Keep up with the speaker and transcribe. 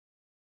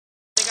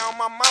on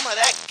my mama,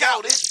 that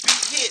gout, this be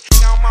hit.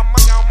 On my mama,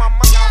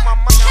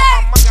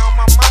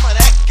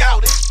 that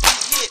gout, this be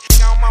hit.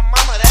 On my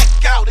mama, that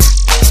gout,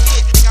 this be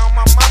hit. On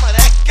my mama,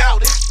 that gout,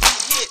 this be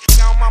hit.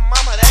 On my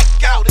mama, that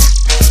gout,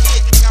 this be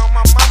hit. On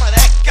my mama,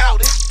 that gout,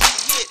 this be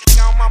hit.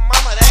 On my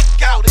mama, that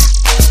gout,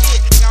 this be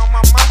hit. On my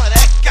mama,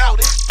 that gout,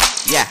 this be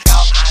hit. Yeah.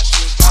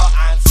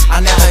 I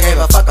never gave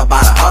a fuck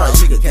about a auto.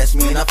 You could catch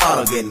me in a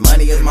photo. Getting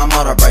money is my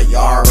motto, bro. You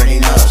already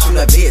know. Shoot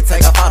a vid,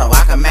 take a photo.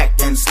 I can mac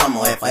in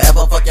slow-mo. If I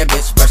ever fuck your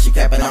bitch, bruh, she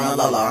capping on the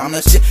low-low. I'm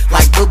the shit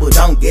like boo-boo.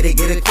 Don't get it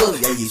cool.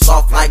 Yeah, you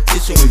soft like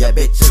tissue and your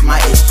bitch is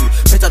my issue.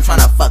 Bitch, I'm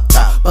tryna fuck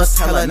top. Bust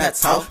hella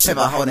nuts, hoe. Pimp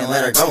a hoe and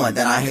let her go and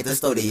then I hit the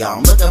studio.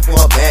 I'm looking for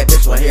a bad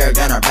bitch with hair,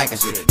 gun, her back and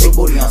shit. Big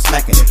booty, I'm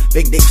smacking it.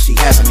 Big dick, she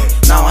having it.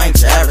 No, I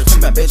ain't your average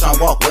pimpin' bitch. I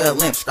walk with a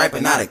limp,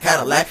 scraping out a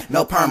Cadillac.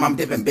 No perm, I'm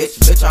dipping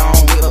bitch. Bitch, I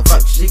don't give a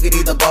fuck. She could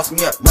either boss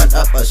me up, run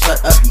up or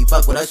shut up. You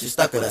fuck with us, you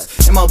stuck with us.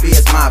 MOB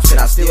is mob shit,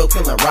 I still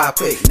kill and ride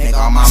quick. Nigga,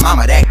 on my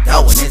mama, that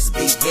go and this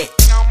be hit.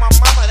 On my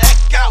mama, that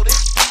gout,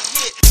 this be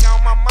hit.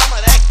 On my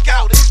mama, that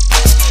gout, this be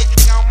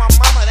hit. On my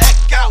mama, that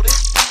gout,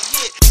 this be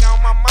hit.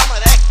 On my mama,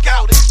 that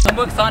gout, this be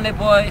hit. The Sonic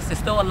Boys is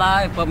still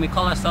alive, but we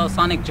call ourselves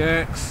Sonic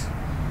Jerkz.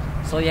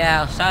 So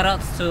yeah, shout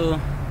outs to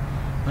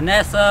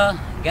Vanessa,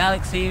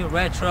 Galaxy,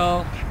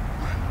 Retro,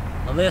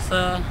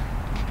 Alyssa.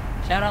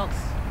 Shout outs.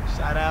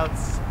 Shout out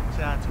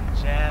to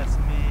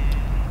Jasmine.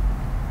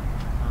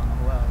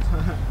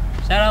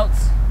 Shout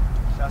outs.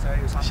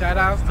 Shout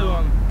outs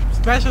to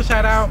special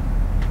shout out.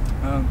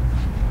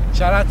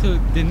 Shout out to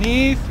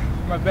Denise,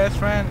 my best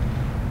friend,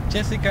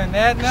 Jessica and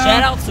Edna.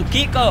 Shout outs to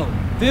Kiko.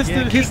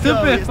 He's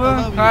stupid, fool.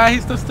 Alright,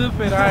 he's still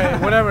stupid.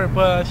 Alright, whatever.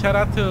 But shout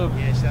out to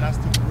shout outs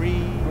to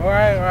Bree.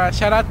 Alright.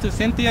 Shout out to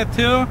Cynthia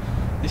too.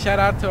 And shout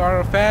out to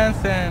our fans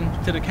and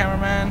to the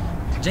cameraman.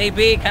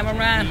 JB,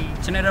 cameraman.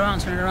 Turn it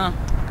around, turn it around.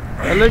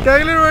 I look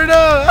ugly right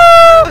now.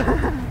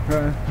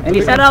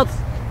 Any shout outs?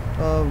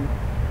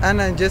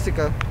 Anna and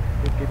Jessica.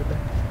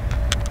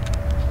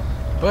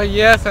 But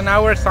yes, and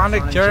now we're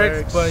Sonic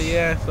Jerkz. But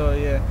yeah, so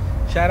yeah.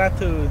 Shout out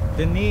to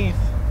Denise.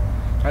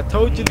 I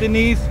told you,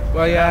 Denise.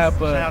 Well, yeah,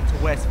 but shout out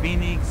to West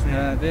Phoenix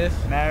and this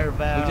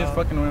Maribel. We just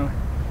fucking around.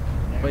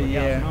 But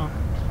yeah.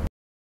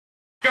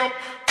 Go,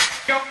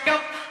 go, go,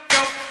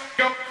 go,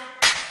 go,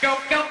 go,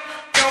 go,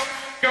 go,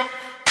 go,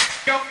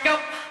 go,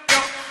 go,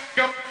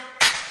 go,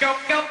 go,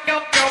 go, go,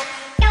 go.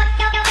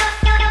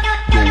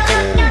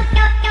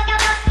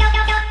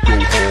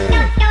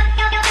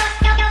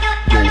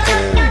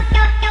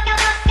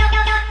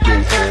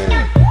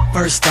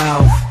 First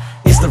off,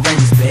 it's the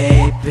Rangers,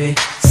 baby.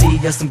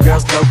 See us, some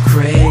girls go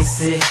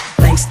crazy.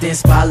 Langston,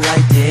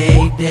 Spotlight,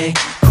 Day.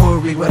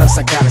 Corey, what else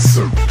I gotta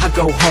say? I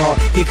go hard,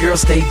 your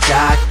girls stay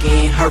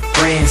jocking. Her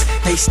friends,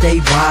 they stay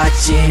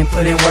watching.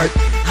 Put in work,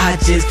 I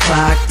just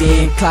clocked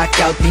in. Clock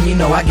out, then you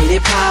know I get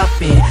it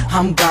poppin'.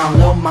 I'm gone,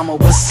 little mama,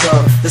 what's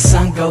up? The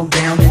sun go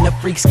down and the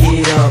freaks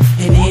get up.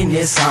 And in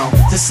this song,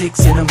 to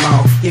 6 in the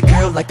morning. Your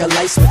girl like a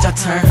light switch, I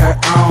turn her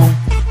on.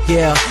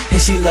 Yeah,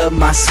 and she love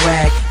my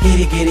swag.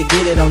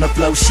 Get it on the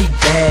floor, she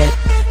bad.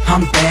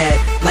 I'm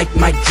bad, like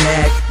Mike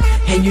Jack.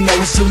 And you know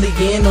it's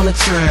Julian on the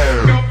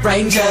trail.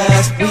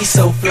 Rangers, we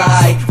so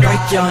fly.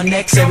 Break your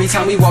necks every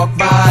time we walk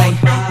by.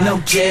 No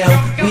jail,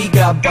 we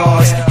got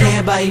bars.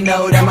 Everybody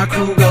know that my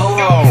crew go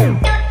home.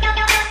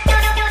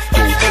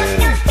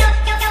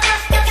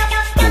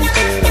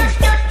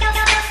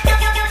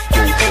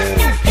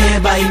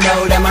 Everybody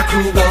know that my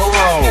crew go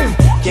home.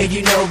 Yeah,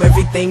 you know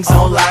everything's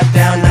on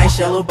lockdown. Nice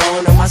yellow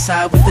bone on my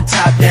side with the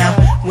top down.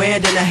 Wearing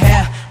in the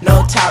hair,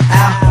 no top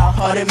out.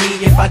 Pardon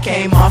me if I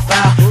came off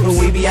out. When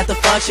we be at the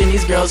function,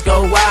 these girls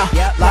go wild.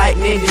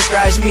 Lightning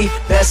describes me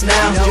best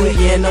now.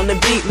 Julian on the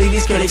beat, leave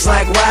these critics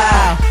like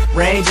wow.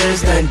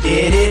 Rangers done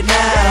did it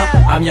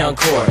now. I'm young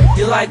Corey,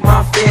 you like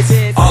my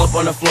fits? All up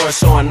on the floor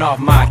showing off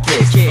my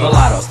kicks.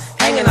 Mulattoes,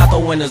 hanging out the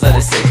windows of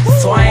the six.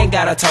 So I ain't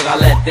gotta talk, I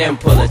let them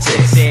pull a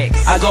chick.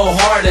 I go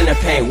hard in the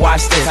paint,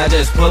 watch this. I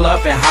just pull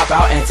up and hop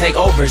out and take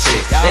over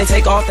shit. They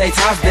take off they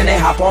tops, then they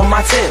hop on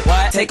my tip.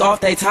 Take off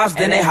they tops,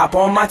 then they hop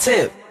on my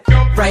tip.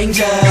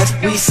 Rangers,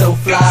 we so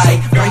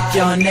fly. Break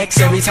your necks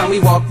every time we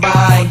walk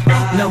by.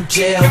 No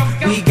jail,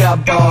 we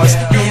got bars.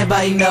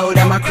 Everybody know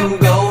that my crew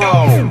go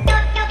home.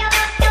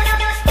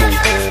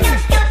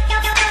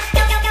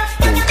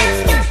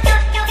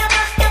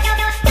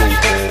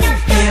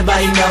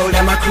 Everybody know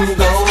that my crew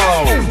go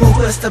home. Who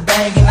puts the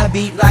bang in a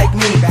beat like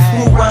me?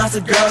 Who runs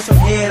the girls from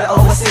here to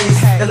overseas?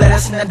 They let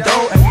us in the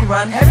door and we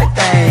run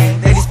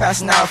everything. Ladies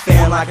passing out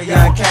feeling like a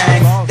young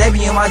king. They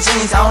be in my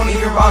jeans, I don't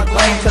even rock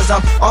lane. Cause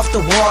I'm off the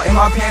wall and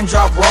my pen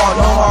drop raw.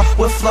 No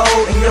more with flow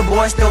and your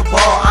boy still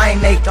ball. I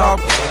ain't Nate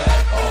Dogg.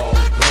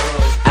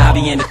 I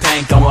be in the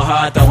paint, going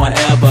hard, throwing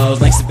elbows.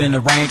 Links up in the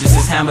Rangers,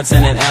 it's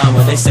Hamilton and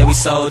Elmer. They say we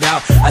sold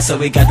out, I said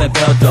we got the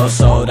belt though.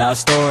 Sold out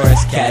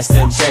stores, cash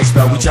them checks,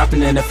 bro. We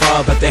dropping in the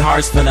fall, but their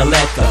hearts finna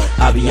let go.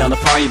 I be on the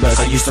party bus,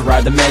 I used to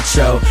ride the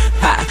Metro.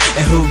 Ha,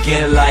 and who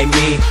get it like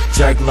me?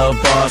 Jerk, Lil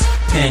Boss,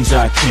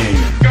 Pinjar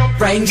King.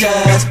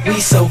 Rangers,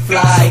 we so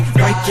fly.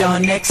 Break your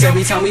necks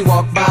every time we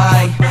walk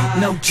by.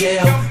 No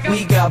jail,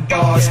 we got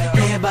bars.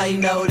 Everybody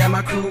know that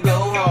my crew go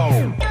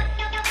home.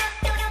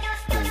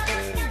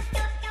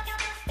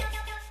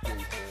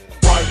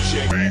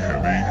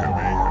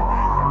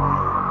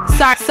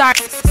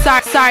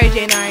 Sorry,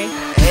 J9.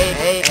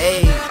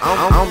 Hey,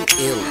 I'm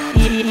ill.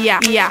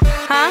 Yeah.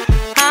 Huh?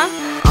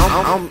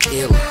 I'm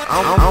ill.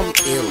 I'm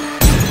ill.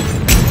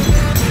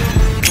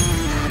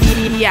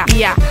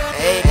 Yeah.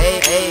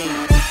 Hey.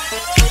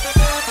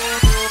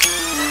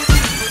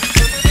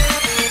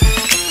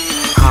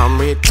 I'm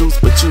red tooth,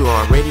 but you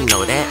already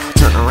know that.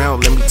 Turn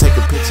around, let me take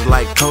a picture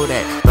like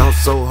Kodak. Bounce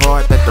so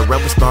hard that the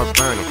rubber start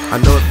burning. I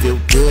know it feel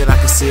good, I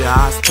can see her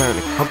eyes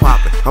turning. I'm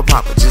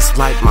popping just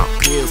like my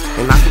pills.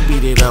 And I can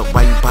beat it up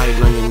while you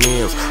biting on your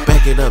nails.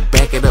 Back it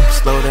up,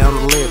 slow down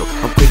a little.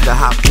 I'm quick to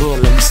hop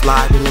in, let me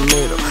slide in the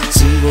middle.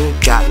 She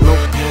ain't got no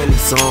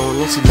panties on,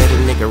 and she let a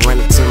nigga run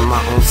it to my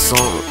own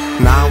song.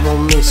 Now I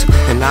won't miss you,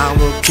 and I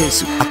won't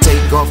kiss you. I take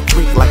off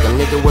quick like a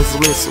nigga was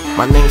missing.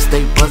 My name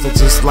stay buzzing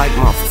just like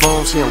my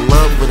phone. She in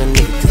love with a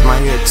nigga cause my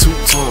hair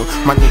two-tone.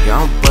 My nigga,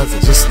 I'm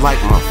buzzing just like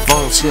my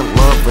phone. She in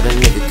love with a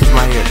nigga cause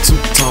my hair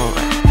two-tone.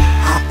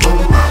 Hop on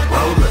my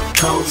roller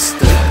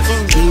coaster,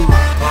 be my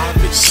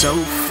private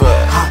chauffeur.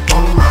 Hop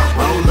on my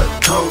roller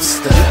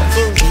coaster,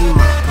 be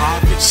my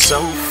private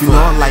chauffeur. You know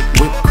I like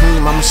whipped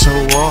cream, I'ma show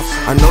off.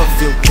 I know it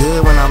feel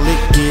good when I lick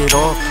it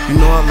off. You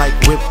know I like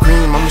whipped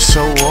cream, I'ma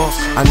show off.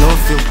 I know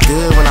it feel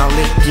good when I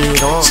lick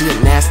it off. She a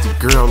nasty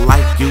girl,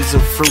 like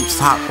using fruits.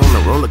 Hop on the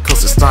roller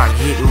coaster, start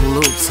hitting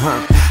loops, huh?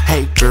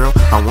 Hey girl,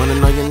 I wanna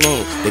know your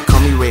name. They call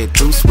me Red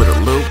Deuce with a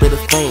little bit of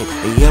fame.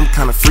 And yeah, I'm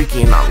kinda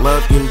freaky and I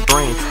love getting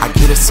brain. I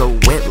get it so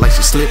wet like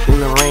she slipped in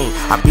the rain.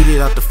 I beat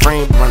it out the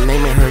frame, but my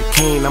name ain't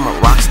Hurricane. I'm a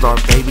rock star,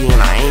 baby,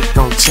 and I ain't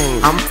gon'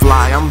 change. I'm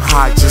fly, I'm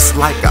high, just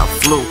like I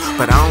flew.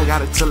 But I don't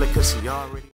gotta tell her cause she already